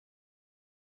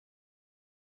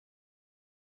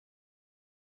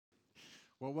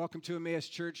Well, welcome to Emmaus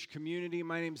Church community.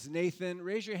 My name's Nathan.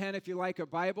 Raise your hand if you like a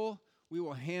Bible. We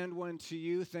will hand one to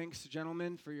you. Thanks,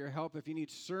 gentlemen, for your help. If you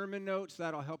need sermon notes,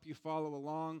 that'll help you follow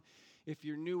along. If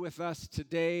you're new with us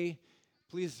today,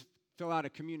 please fill out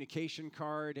a communication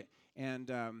card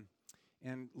and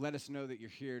let us know that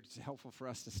you're here. It's helpful for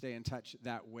us to stay in touch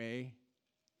that way.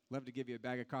 Love to give you a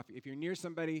bag of coffee. If you're near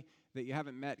somebody that you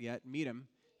haven't met yet, meet them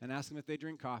and ask them if they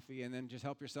drink coffee, and then just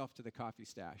help yourself to the coffee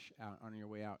stash out on your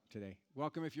way out today.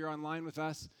 Welcome if you're online with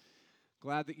us.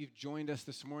 Glad that you've joined us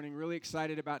this morning. Really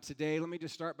excited about today. Let me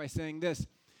just start by saying this.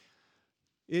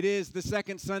 It is the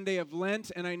second Sunday of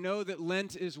Lent, and I know that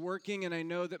Lent is working, and I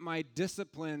know that my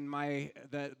discipline,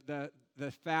 the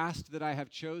fast that I have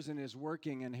chosen is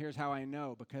working, and here's how I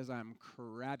know, because I'm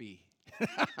crabby.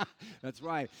 That's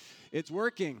right. It's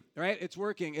working, right? It's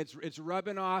working. It's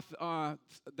rubbing off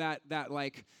that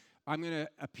like I'm going to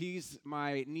appease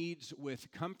my needs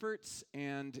with comforts,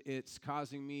 and it's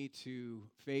causing me to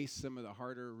face some of the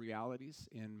harder realities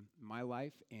in my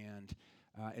life, and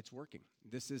it's working.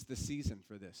 This is the season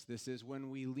for this. This is when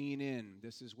we lean in.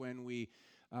 This is when we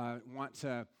want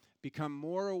to become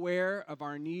more aware of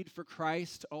our need for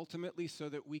Christ ultimately so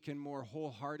that we can more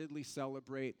wholeheartedly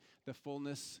celebrate the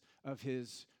fullness of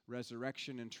his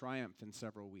resurrection and triumph in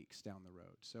several weeks down the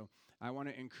road. So I want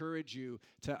to encourage you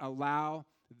to allow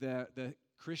the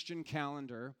Christian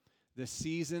calendar, the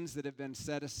seasons that have been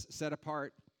set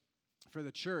apart for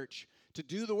the church, to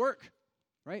do the work,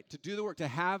 right? To do the work, to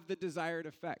have the desired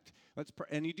effect.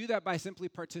 And you do that by simply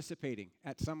participating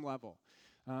at some level.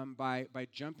 By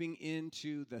jumping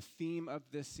into the theme of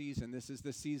this season. This is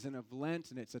the season of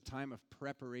Lent, and it's a time of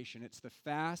preparation. It's the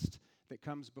fast that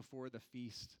comes before the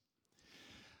feast.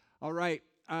 All right,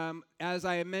 as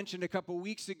I mentioned a couple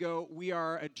weeks ago, we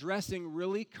are addressing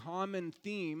really common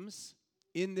themes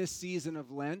in this season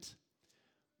of Lent,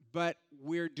 but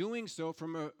we're doing so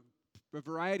from a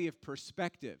variety of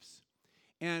perspectives.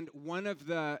 And one of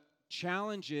the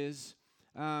challenges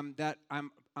that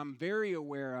I'm very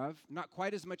aware of, not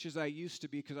quite as much as I used to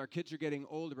be because our kids are getting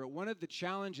older, but one of the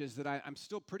challenges that I'm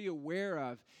still pretty aware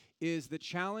of is the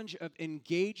challenge of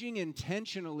engaging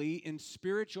intentionally in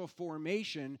spiritual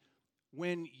formation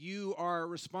when you are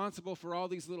responsible for all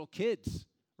these little kids,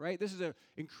 right? This is an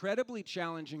incredibly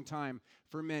challenging time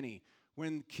for many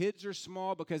when kids are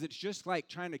small because it's just like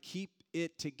trying to keep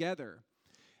it together.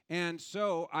 And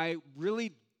so I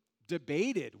really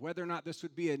debated whether or not this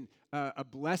would be a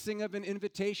blessing of an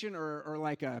invitation or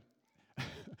like an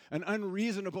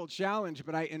unreasonable challenge,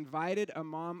 but I invited a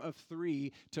mom of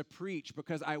 3 to preach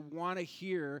because I want to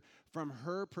hear from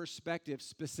her perspective,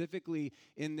 specifically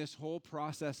in this whole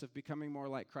process of becoming more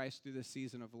like Christ through the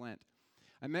season of Lent.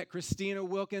 I met Christina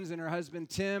Wilkins and her husband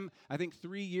Tim, I think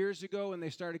 3 years ago when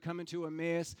they started coming to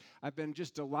Emmaus. I've been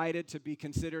just delighted to be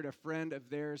considered a friend of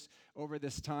theirs over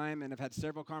this time, and I've had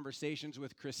several conversations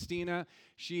with Christina.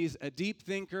 She's a deep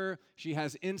thinker. She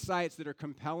has insights that are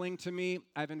compelling to me.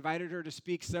 I've invited her to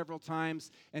speak several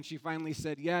times, and she finally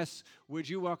said yes. Would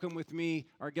you welcome with me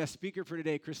our guest speaker for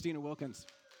today, Christina Wilkins?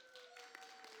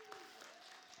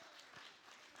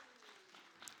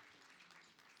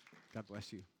 God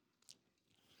bless you.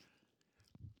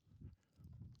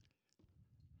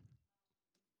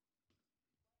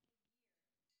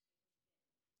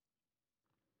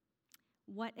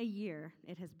 What a year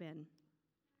it has been.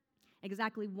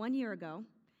 Exactly 1 year ago,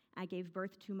 I gave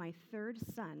birth to my 3rd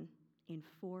son in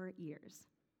 4 years.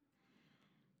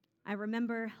 I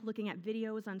remember looking at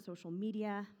videos on social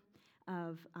media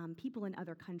of people in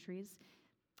other countries,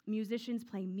 musicians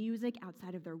playing music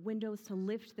outside of their windows to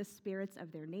lift the spirits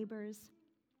of their neighbors,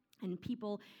 and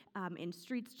people in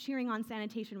streets cheering on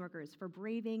sanitation workers for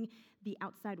braving the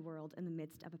outside world in the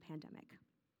midst of a pandemic.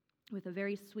 With a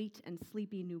very sweet and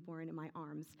sleepy newborn in my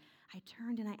arms, I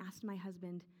turned and I asked my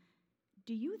husband,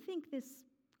 "Do you think this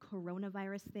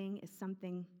coronavirus thing is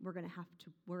something we're going to have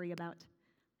to worry about?"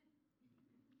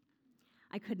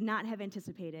 I could not have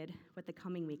anticipated what the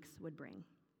coming weeks would bring.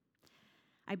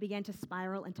 I began to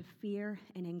spiral into fear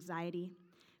and anxiety,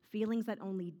 feelings that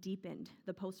only deepened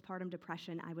the postpartum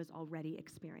depression I was already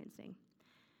experiencing.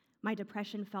 My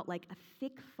depression felt like a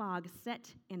thick fog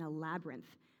set in a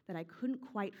labyrinth that I couldn't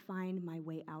quite find my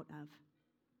way out of.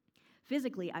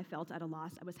 Physically, I felt at a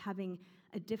loss. I was having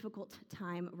a difficult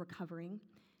time recovering,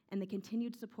 and the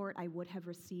continued support I would have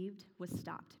received was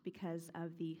stopped because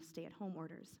of the stay-at-home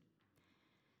orders.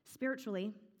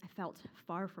 Spiritually, I felt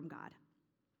far from God.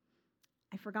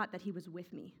 I forgot that he was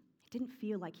with me. I didn't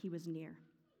feel like he was near.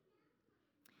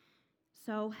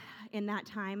 So in that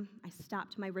time, I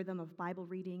stopped my rhythm of Bible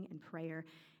reading and prayer,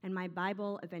 and my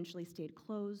Bible eventually stayed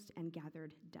closed and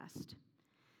gathered dust.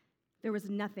 There was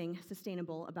nothing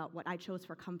sustainable about what I chose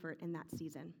for comfort in that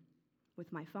season,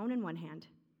 with my phone in one hand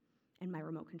and my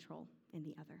remote control in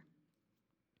the other.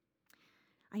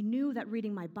 I knew that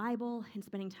reading my Bible and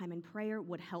spending time in prayer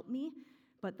would help me,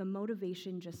 but the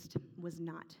motivation just was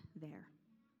not there.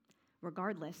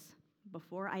 Regardless,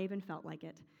 before I even felt like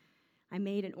it, I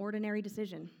made an ordinary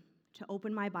decision to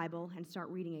open my Bible and start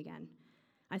reading again.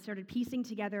 I started piecing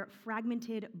together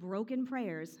fragmented, broken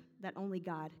prayers that only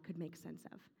God could make sense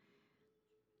of.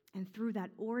 And through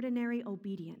that ordinary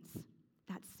obedience,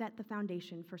 that set the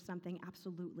foundation for something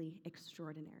absolutely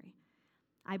extraordinary.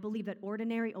 I believe that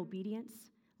ordinary obedience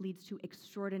leads to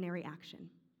extraordinary action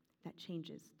that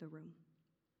changes the room.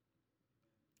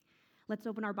 Let's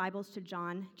open our Bibles to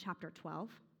John chapter 12.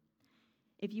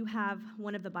 If you have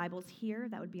one of the Bibles here,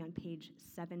 that would be on page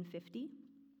 750.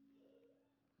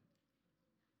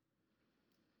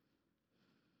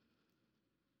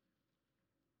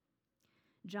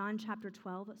 John chapter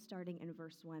 12, starting in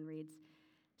verse 1, reads,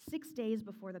 6 days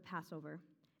before the Passover,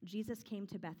 Jesus came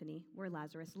to Bethany, where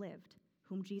Lazarus lived,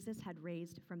 whom Jesus had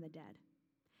raised from the dead.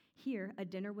 Here, a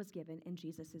dinner was given in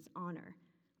Jesus' honor.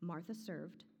 Martha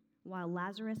served, while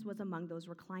Lazarus was among those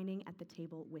reclining at the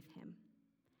table with him.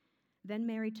 Then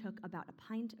Mary took about a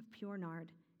pint of pure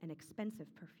nard, an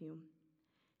expensive perfume.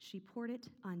 She poured it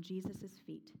on Jesus'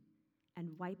 feet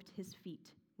and wiped his feet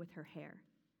with her hair.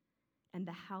 And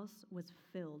the house was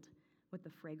filled with the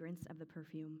fragrance of the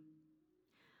perfume.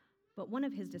 But one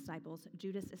of his disciples,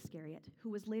 Judas Iscariot, who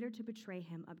was later to betray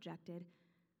him, objected,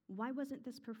 "Why wasn't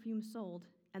this perfume sold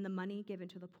and the money given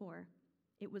to the poor?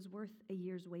 It was worth a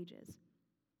year's wages."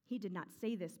 He did not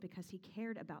say this because he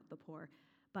cared about the poor,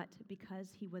 but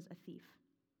because he was a thief.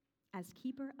 As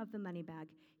keeper of the money bag,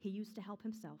 he used to help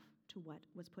himself to what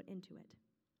was put into it.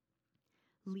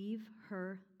 "Leave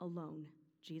her alone,"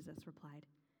 Jesus replied.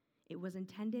 "It was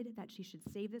intended that she should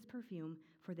save this perfume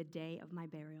for the day of my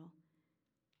burial.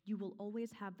 You will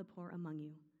always have the poor among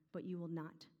you, but you will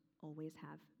not always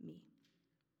have me."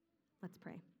 Let's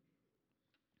pray.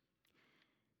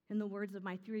 In the words of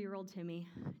my 3-year-old Timmy,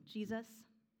 Jesus,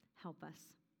 help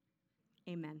us.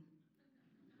 Amen.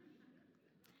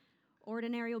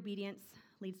 Ordinary obedience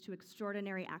leads to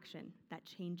extraordinary action that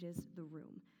changes the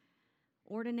room.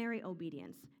 Ordinary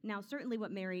obedience. Now, certainly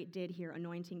what Mary did here,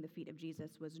 anointing the feet of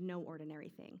Jesus, was no ordinary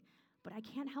thing. But I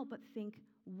can't help but think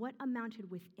what amounted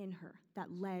within her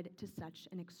that led to such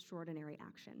an extraordinary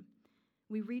action.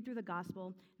 We read through the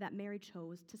gospel that Mary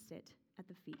chose to sit at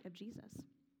the feet of Jesus.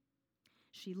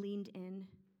 She leaned in,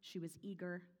 she was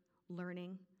eager,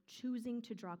 learning, choosing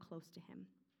to draw close to him.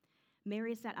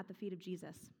 Mary sat at the feet of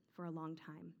Jesus for a long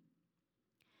time.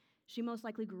 She most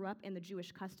likely grew up in the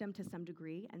Jewish custom to some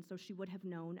degree, and so she would have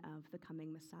known of the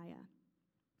coming Messiah.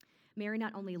 Mary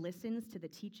not only listens to the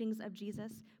teachings of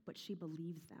Jesus, but she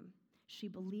believes them. She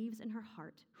believes in her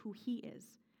heart who he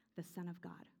is, the Son of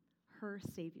God, her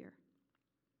Savior.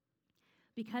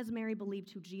 Because Mary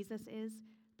believed who Jesus is,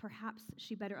 perhaps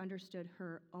she better understood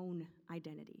her own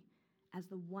identity as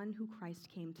the one who Christ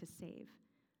came to save.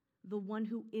 The one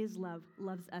who is love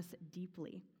loves us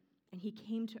deeply, and he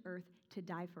came to earth to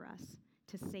die for us,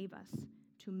 to save us,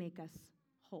 to make us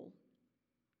whole.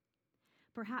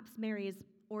 Perhaps Mary's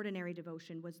ordinary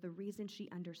devotion was the reason she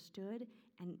understood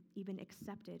and even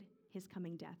accepted his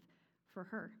coming death for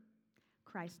her,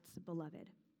 Christ's beloved.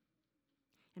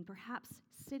 And perhaps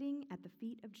sitting at the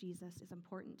feet of Jesus is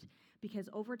important because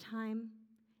over time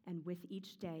and with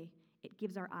each day, it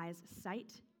gives our eyes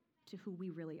sight to who we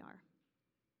really are,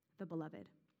 the beloved.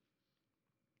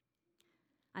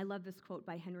 I love this quote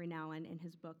by Henry Nouwen in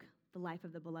his book, The Life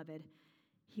of the Beloved.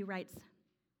 He writes,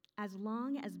 "As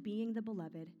long as being the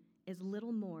beloved is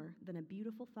little more than a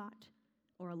beautiful thought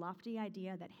or a lofty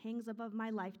idea that hangs above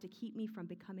my life to keep me from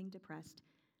becoming depressed,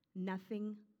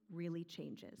 nothing really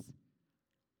changes.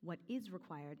 What is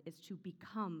required is to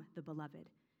become the beloved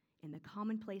in the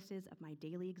commonplaces of my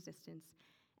daily existence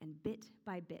and bit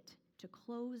by bit to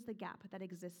close the gap that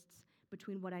exists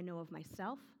between what I know of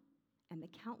myself and the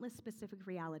countless specific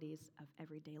realities of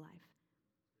everyday life.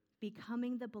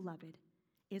 Becoming the beloved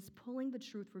is pulling the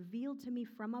truth revealed to me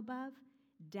from above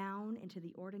down into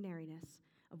the ordinariness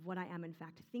of what I am in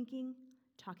fact thinking,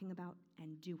 talking about,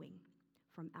 and doing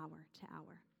from hour to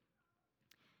hour."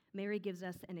 Mary gives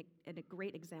us a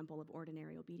great example of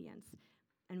ordinary obedience,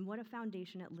 and what a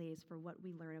foundation it lays for what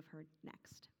we learn of her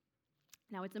next.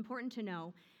 Now, it's important to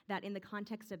know that in the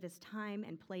context of this time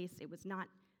and place, it was not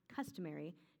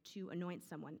customary to anoint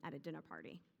someone at a dinner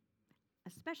party,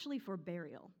 especially for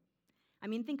burial. I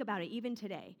mean, think about it, even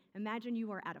today. Imagine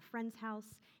you are at a friend's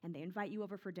house, and they invite you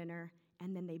over for dinner,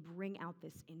 and then they bring out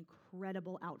this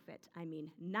incredible outfit. I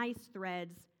mean, nice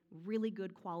threads, really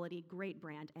good quality, great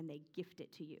brand, and they gift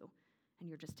it to you. And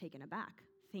you're just taken aback.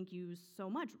 Thank you so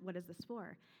much. What is this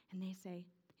for? And they say,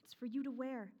 it's for you to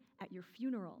wear at your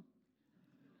funeral.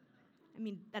 I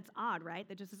mean, that's odd, right?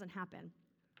 That just doesn't happen.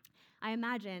 I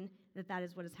imagine that that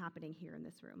is what is happening here in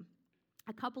this room.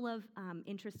 A couple of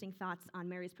interesting thoughts on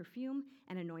Mary's perfume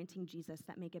and anointing Jesus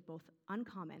that make it both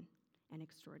uncommon and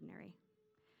extraordinary.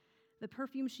 The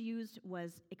perfume she used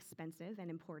was expensive and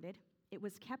imported. It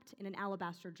was kept in an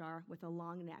alabaster jar with a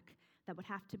long neck that would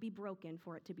have to be broken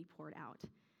for it to be poured out.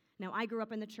 Now, I grew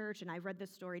up in the church, and I've read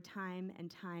this story time and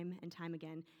time and time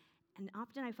again, and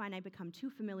often I find I become too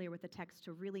familiar with the text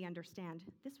to really understand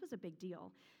this was a big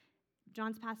deal.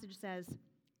 John's passage says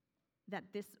that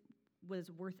this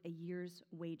was worth a year's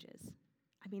wages.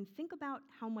 I mean, think about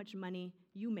how much money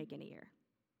you make in a year.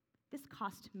 This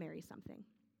cost Mary something.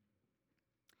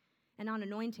 And on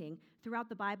anointing, throughout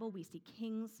the Bible, we see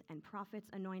kings and prophets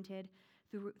anointed.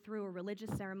 Through a religious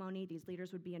ceremony, these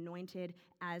leaders would be anointed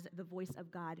as the voice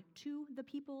of God to the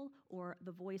people or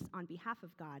the voice on behalf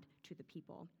of God to the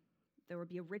people. There would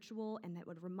be a ritual, and that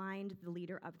would remind the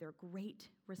leader of their great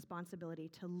responsibility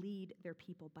to lead their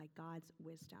people by God's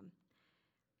wisdom.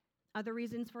 Other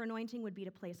reasons for anointing would be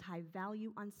to place high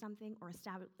value on something or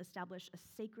establish a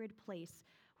sacred place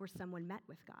where someone met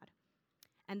with God.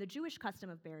 And the Jewish custom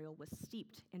of burial was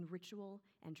steeped in ritual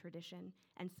and tradition,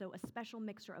 and so a special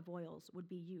mixture of oils would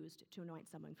be used to anoint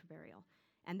someone for burial,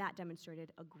 and that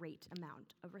demonstrated a great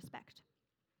amount of respect.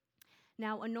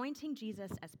 Now, anointing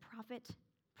Jesus as prophet,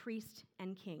 priest,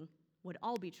 and king would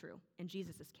all be true in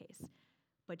Jesus' case,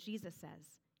 but Jesus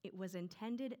says, it was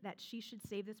intended that she should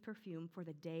save this perfume for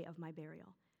the day of my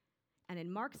burial. And in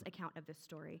Mark's account of this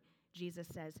story, Jesus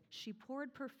says, she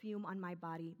poured perfume on my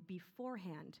body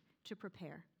beforehand to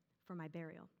prepare for my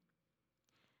burial.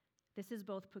 This is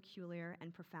both peculiar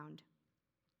and profound.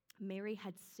 Mary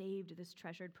had saved this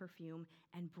treasured perfume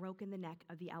and broken the neck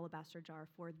of the alabaster jar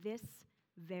for this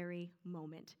very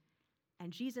moment.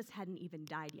 And Jesus hadn't even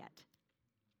died yet.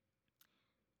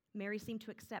 Mary seemed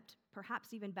to accept,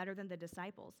 perhaps even better than the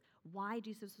disciples, why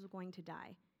Jesus was going to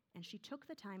die, and she took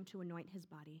the time to anoint his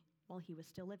body while he was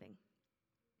still living.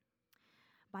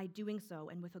 By doing so,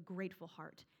 and with a grateful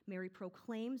heart, Mary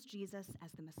proclaims Jesus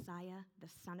as the Messiah, the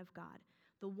Son of God,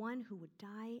 the one who would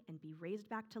die and be raised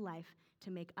back to life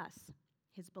to make us,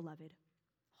 his beloved,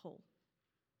 whole.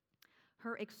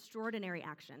 Her extraordinary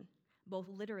action, both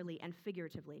literally and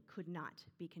figuratively, could not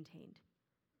be contained.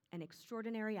 An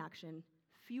extraordinary action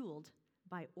fueled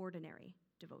by ordinary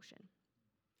devotion.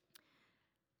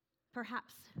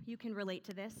 Perhaps you can relate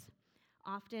to this.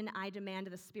 Often I demand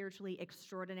the spiritually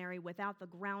extraordinary without the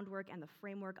groundwork and the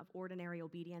framework of ordinary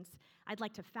obedience. I'd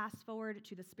like to fast forward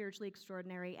to the spiritually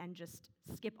extraordinary and just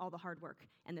skip all the hard work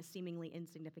and the seemingly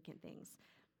insignificant things.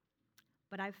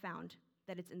 But I've found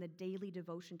that it's in the daily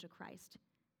devotion to Christ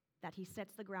that he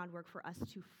sets the groundwork for us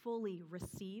to fully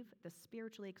receive the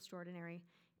spiritually extraordinary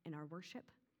in our worship,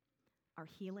 our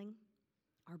healing,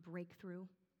 our breakthrough,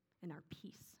 and our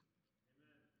peace.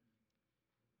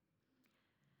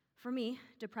 For me,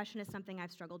 depression is something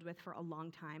I've struggled with for a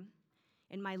long time.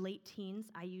 In my late teens,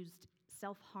 I used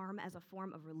self-harm as a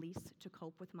form of release to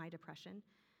cope with my depression.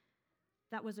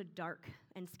 That was a dark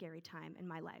and scary time in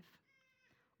my life,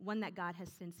 one that God has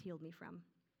since healed me from.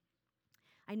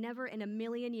 I never in a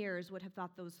million years would have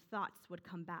thought those thoughts would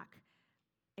come back,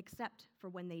 except for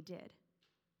when they did,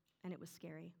 and it was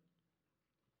scary.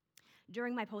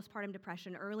 During my postpartum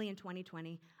depression early in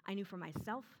 2020, I knew for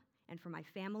myself and for my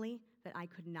family that I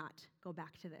could not go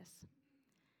back to this.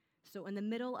 So in the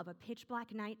middle of a pitch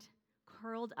black night,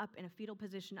 curled up in a fetal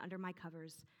position under my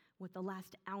covers, with the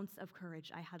last ounce of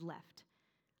courage I had left,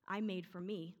 I made for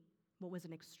me what was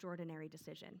an extraordinary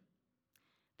decision.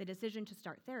 The decision to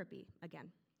start therapy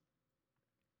again.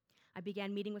 I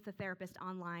began meeting with a therapist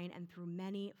online, and through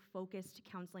many focused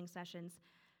counseling sessions,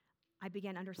 I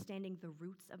began understanding the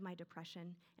roots of my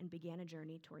depression and began a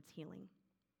journey towards healing.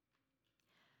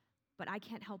 But I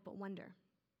can't help but wonder,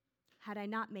 had I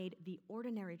not made the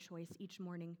ordinary choice each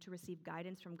morning to receive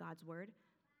guidance from God's word,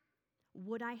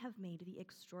 would I have made the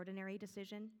extraordinary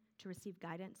decision to receive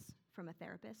guidance from a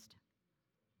therapist?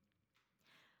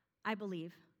 I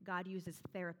believe God uses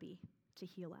therapy to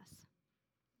heal us.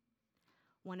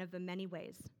 One of the many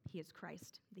ways he is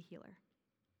Christ, the healer.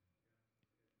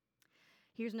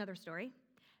 Here's another story.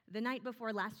 The night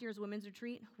before last year's women's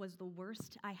retreat was the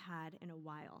worst I had in a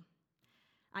while.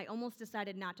 I almost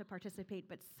decided not to participate,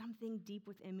 but something deep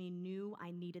within me knew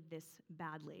I needed this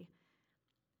badly.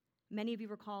 Many of you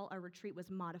recall our retreat was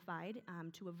modified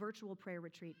to a virtual prayer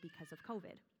retreat because of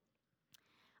COVID.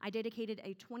 I dedicated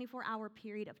a 24-hour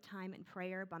period of time in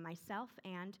prayer by myself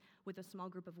and with a small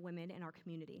group of women in our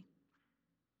community.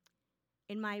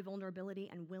 In my vulnerability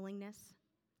and willingness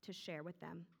to share with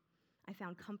them, I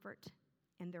found comfort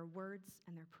in their words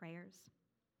and their prayers.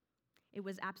 It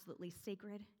was absolutely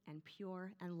sacred and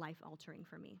pure and life-altering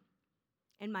for me.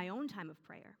 In my own time of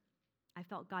prayer, I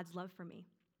felt God's love for me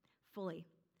fully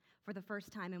for the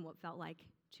first time in what felt like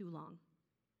too long.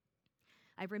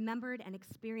 I remembered and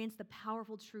experienced the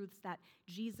powerful truths that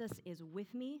Jesus is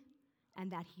with me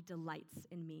and that he delights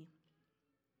in me.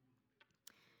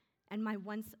 And my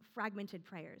once fragmented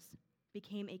prayers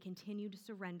became a continued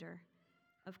surrender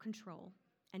of control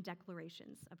and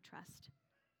declarations of trust.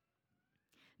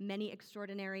 Many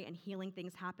extraordinary and healing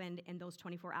things happened in those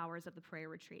 24 hours of the prayer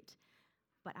retreat,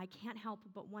 but I can't help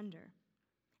but wonder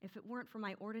if it weren't for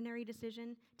my ordinary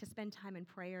decision to spend time in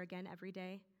prayer again every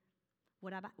day,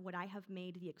 would I have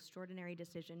made the extraordinary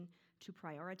decision to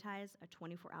prioritize a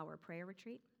 24-hour prayer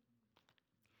retreat?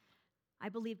 I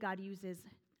believe God uses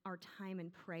our time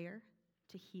in prayer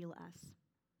to heal us.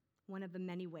 One of the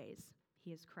many ways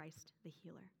he is Christ the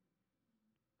healer.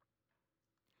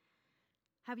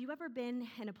 Have you ever been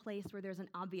in a place where there's an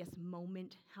obvious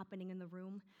moment happening in the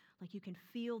room? Like you can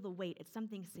feel the weight, it's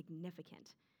something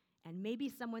significant. And maybe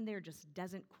someone there just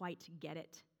doesn't quite get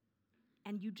it.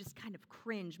 And you just kind of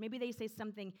cringe. Maybe they say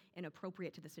something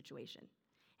inappropriate to the situation.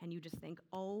 And you just think,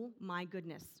 oh my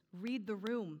goodness, read the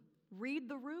room. Read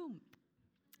the room.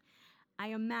 I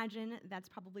imagine that's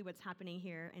probably what's happening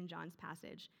here in John's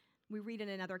passage. We read in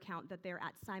another account that they're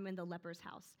at Simon the leper's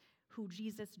house, who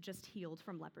Jesus just healed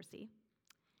from leprosy.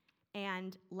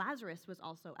 And Lazarus was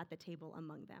also at the table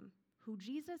among them, who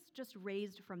Jesus just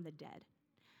raised from the dead.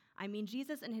 I mean,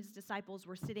 Jesus and his disciples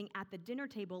were sitting at the dinner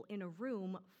table in a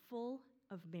room full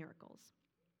of miracles.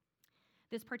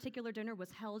 This particular dinner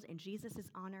was held in Jesus'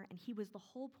 honor, and he was the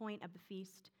whole point of the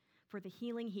feast for the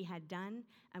healing he had done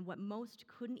and what most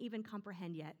couldn't even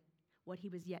comprehend yet, what he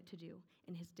was yet to do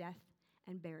in his death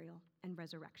and burial and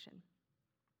resurrection.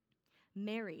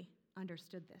 Mary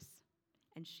understood this,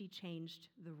 and she changed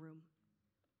the room.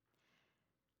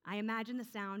 I imagine the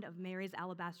sound of Mary's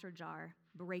alabaster jar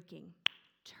breaking,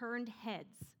 turned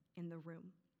heads in the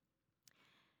room.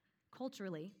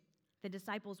 Culturally, the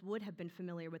disciples would have been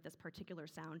familiar with this particular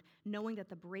sound, knowing that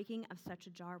the breaking of such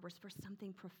a jar was for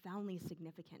something profoundly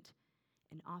significant,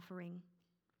 an offering,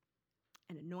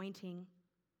 an anointing,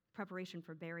 preparation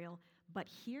for burial. But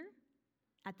here,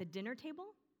 at the dinner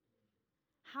table,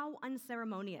 how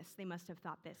unceremonious they must have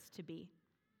thought this to be.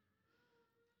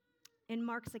 In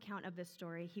Mark's account of this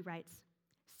story, he writes,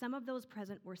 "Some of those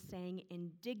present were saying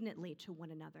indignantly to one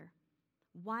another,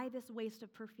 'Why this waste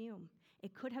of perfume?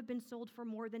 It could have been sold for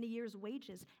more than a year's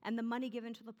wages and the money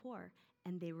given to the poor.'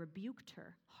 And they rebuked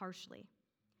her harshly."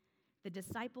 The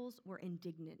disciples were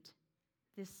indignant.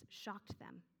 This shocked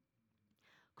them.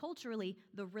 Culturally,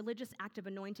 the religious act of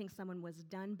anointing someone was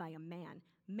done by a man.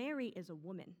 Mary is a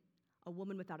woman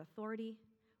without authority,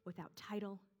 without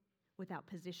title, without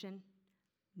position.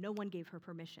 No one gave her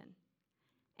permission.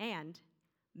 And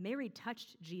Mary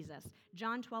touched Jesus.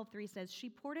 John 12:3 says, "She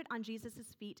poured it on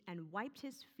Jesus' feet and wiped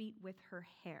his feet with her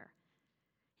hair."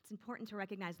 It's important to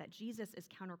recognize that Jesus is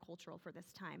countercultural for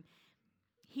this time.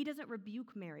 He doesn't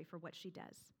rebuke Mary for what she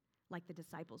does, like the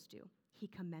disciples do. He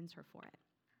commends her for it.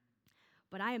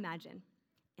 But I imagine,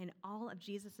 in all of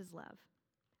Jesus' love,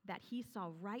 that he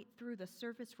saw right through the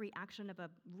surface reaction of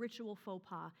a ritual faux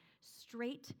pas,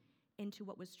 straight into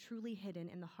what was truly hidden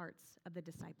in the hearts of the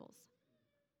disciples.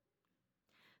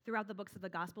 Throughout the books of the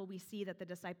gospel, we see that the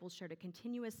disciples shared a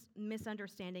continuous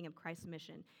misunderstanding of Christ's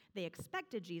mission. They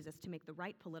expected Jesus to make the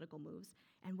right political moves,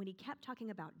 and when he kept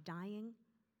talking about dying,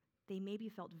 they maybe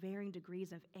felt varying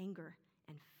degrees of anger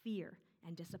and fear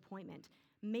and disappointment.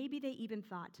 Maybe they even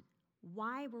thought,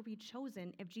 why were we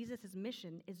chosen if Jesus'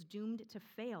 mission is doomed to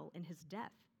fail in his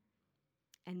death?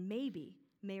 And maybe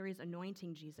Mary's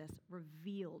anointing Jesus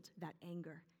revealed that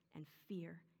anger and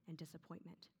fear and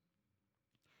disappointment.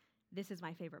 This is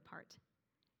my favorite part.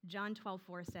 John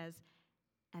 12:4 says,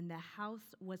 "And the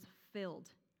house was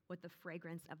filled with the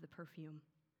fragrance of the perfume."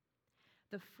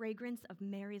 The fragrance of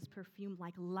Mary's perfume,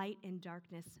 like light in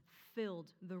darkness,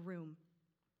 filled the room.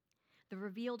 The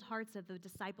revealed hearts of the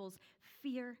disciples'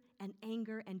 fear and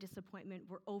anger and disappointment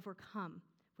were overcome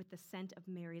with the scent of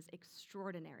Mary's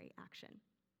extraordinary action.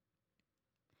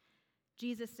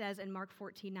 Jesus says in Mark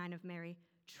 14:9 of Mary,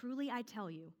 "Truly I tell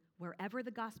you, wherever the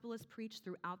gospel is preached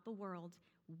throughout the world,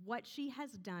 what she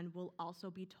has done will also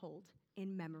be told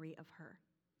in memory of her."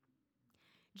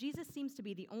 Jesus seems to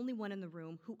be the only one in the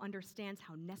room who understands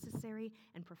how necessary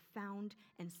and profound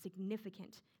and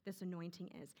significant this anointing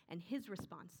is, and his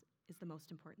response is the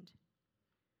most important.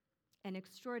 An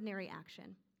extraordinary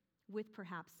action with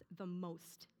perhaps the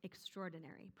most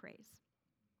extraordinary praise.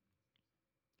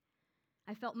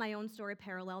 I felt my own story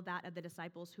parallel that of the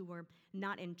disciples who were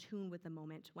not in tune with the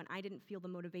moment, when I didn't feel the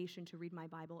motivation to read my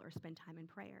Bible or spend time in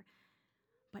prayer.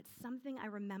 But something I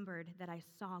remembered that I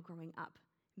saw growing up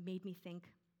made me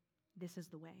think, this is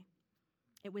the way.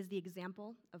 It was the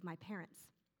example of my parents,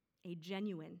 a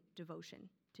genuine devotion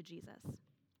to Jesus.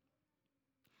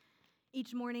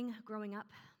 Each morning growing up,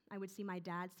 I would see my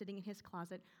dad sitting in his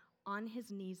closet on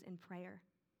his knees in prayer.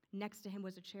 Next to him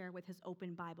was a chair with his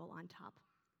open Bible on top.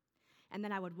 And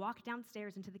then I would walk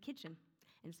downstairs into the kitchen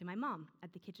and see my mom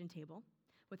at the kitchen table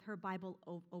with her Bible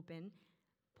open,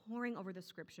 poring over the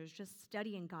scriptures, just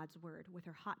studying God's word with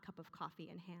her hot cup of coffee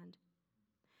in hand.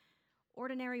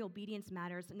 Ordinary obedience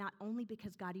matters not only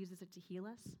because God uses it to heal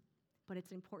us, but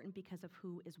it's important because of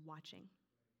who is watching.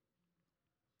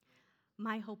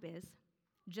 My hope is,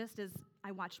 just as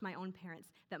I watched my own parents,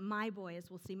 that my boys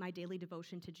will see my daily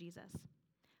devotion to Jesus.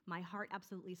 My heart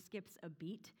absolutely skips a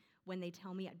beat when they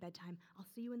tell me at bedtime, I'll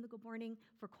see you in the good morning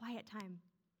for quiet time.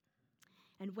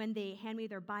 And when they hand me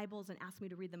their Bibles and ask me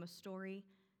to read them a story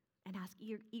and ask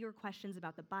eager questions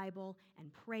about the Bible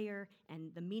and prayer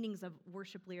and the meanings of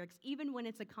worship lyrics, even when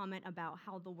it's a comment about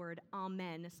how the word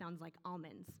amen sounds like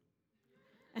almonds.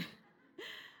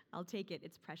 I'll take it.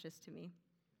 It's precious to me.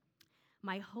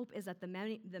 My hope is that the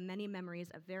many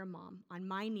memories of their mom on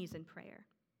my knees in prayer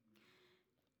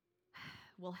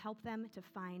will help them to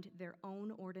find their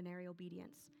own ordinary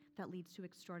obedience that leads to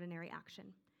extraordinary action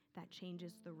that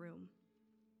changes the room.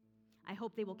 I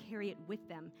hope they will carry it with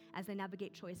them as they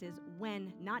navigate choices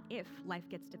when, not if, life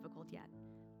gets difficult yet.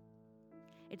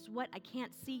 It's what I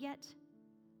can't see yet,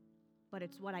 but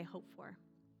it's what I hope for.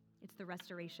 It's the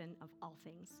restoration of all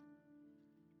things.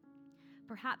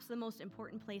 Perhaps the most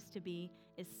important place to be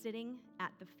is sitting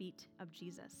at the feet of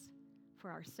Jesus for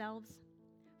ourselves,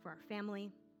 for our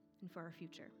family, and for our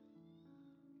future.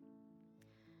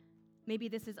 Maybe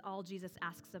this is all Jesus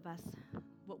asks of us,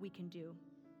 what we can do.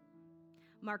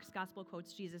 Mark's gospel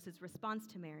quotes Jesus' response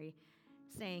to Mary,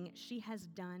 saying, "She has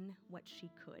done what she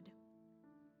could."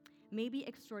 Maybe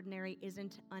extraordinary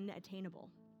isn't unattainable.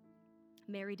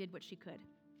 Mary did what she could.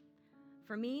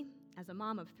 For me, as a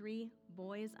mom of 3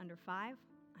 boys under 5,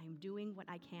 I am doing what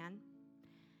I can,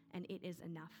 and it is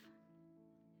enough.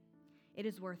 It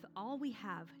is worth all we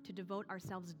have to devote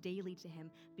ourselves daily to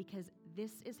him, because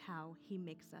this is how he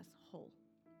makes us whole.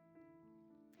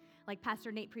 Like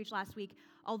Pastor Nate preached last week,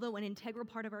 although an integral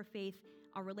part of our faith,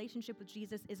 our relationship with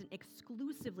Jesus isn't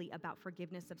exclusively about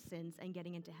forgiveness of sins and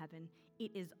getting into heaven.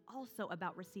 It is also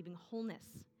about receiving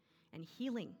wholeness and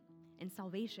healing and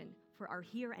salvation for our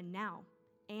here and now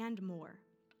and more.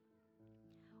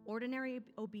 Ordinary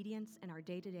obedience in our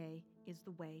day-to-day is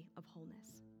the way of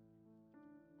wholeness.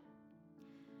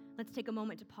 Let's take a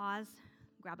moment to pause,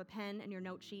 grab a pen and your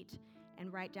note sheet,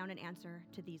 and write down an answer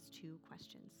to these 2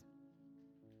 questions.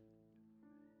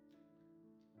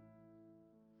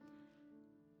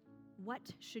 What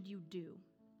should you do?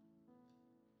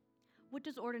 What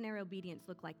does ordinary obedience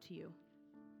look like to you?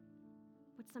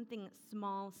 What's something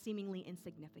small, seemingly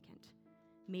insignificant?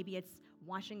 Maybe it's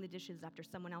washing the dishes after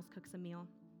someone else cooks a meal.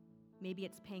 Maybe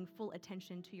it's paying full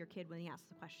attention to your kid when he asks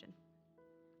a question.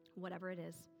 Whatever it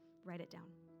is, write it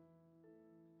down.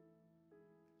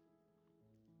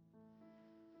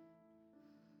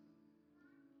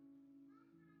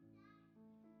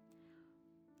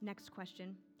 Next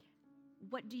question.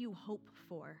 What do you hope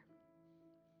for?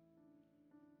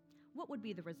 What would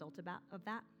be the result of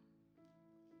that?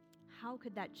 How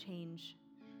could that change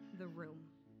the room?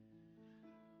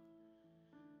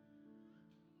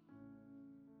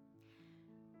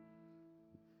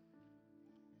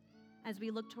 As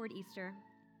we look toward Easter,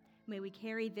 may we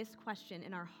carry this question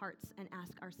in our hearts and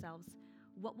ask ourselves,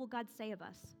 what will God say of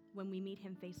us when we meet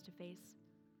him face to face?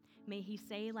 May he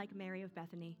say, like Mary of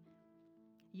Bethany,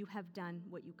 "You have done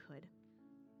what you could."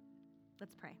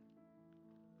 Let's pray.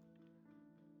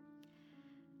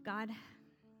 God,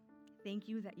 thank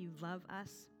you that you love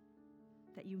us,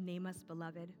 that you name us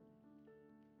beloved.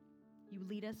 You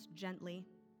lead us gently.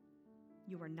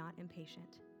 You are not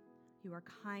impatient. You are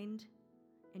kind,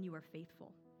 and you are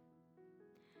faithful.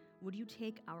 Would you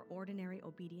take our ordinary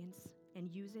obedience and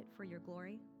use it for your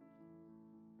glory?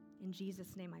 In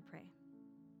Jesus' name I pray.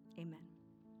 Amen.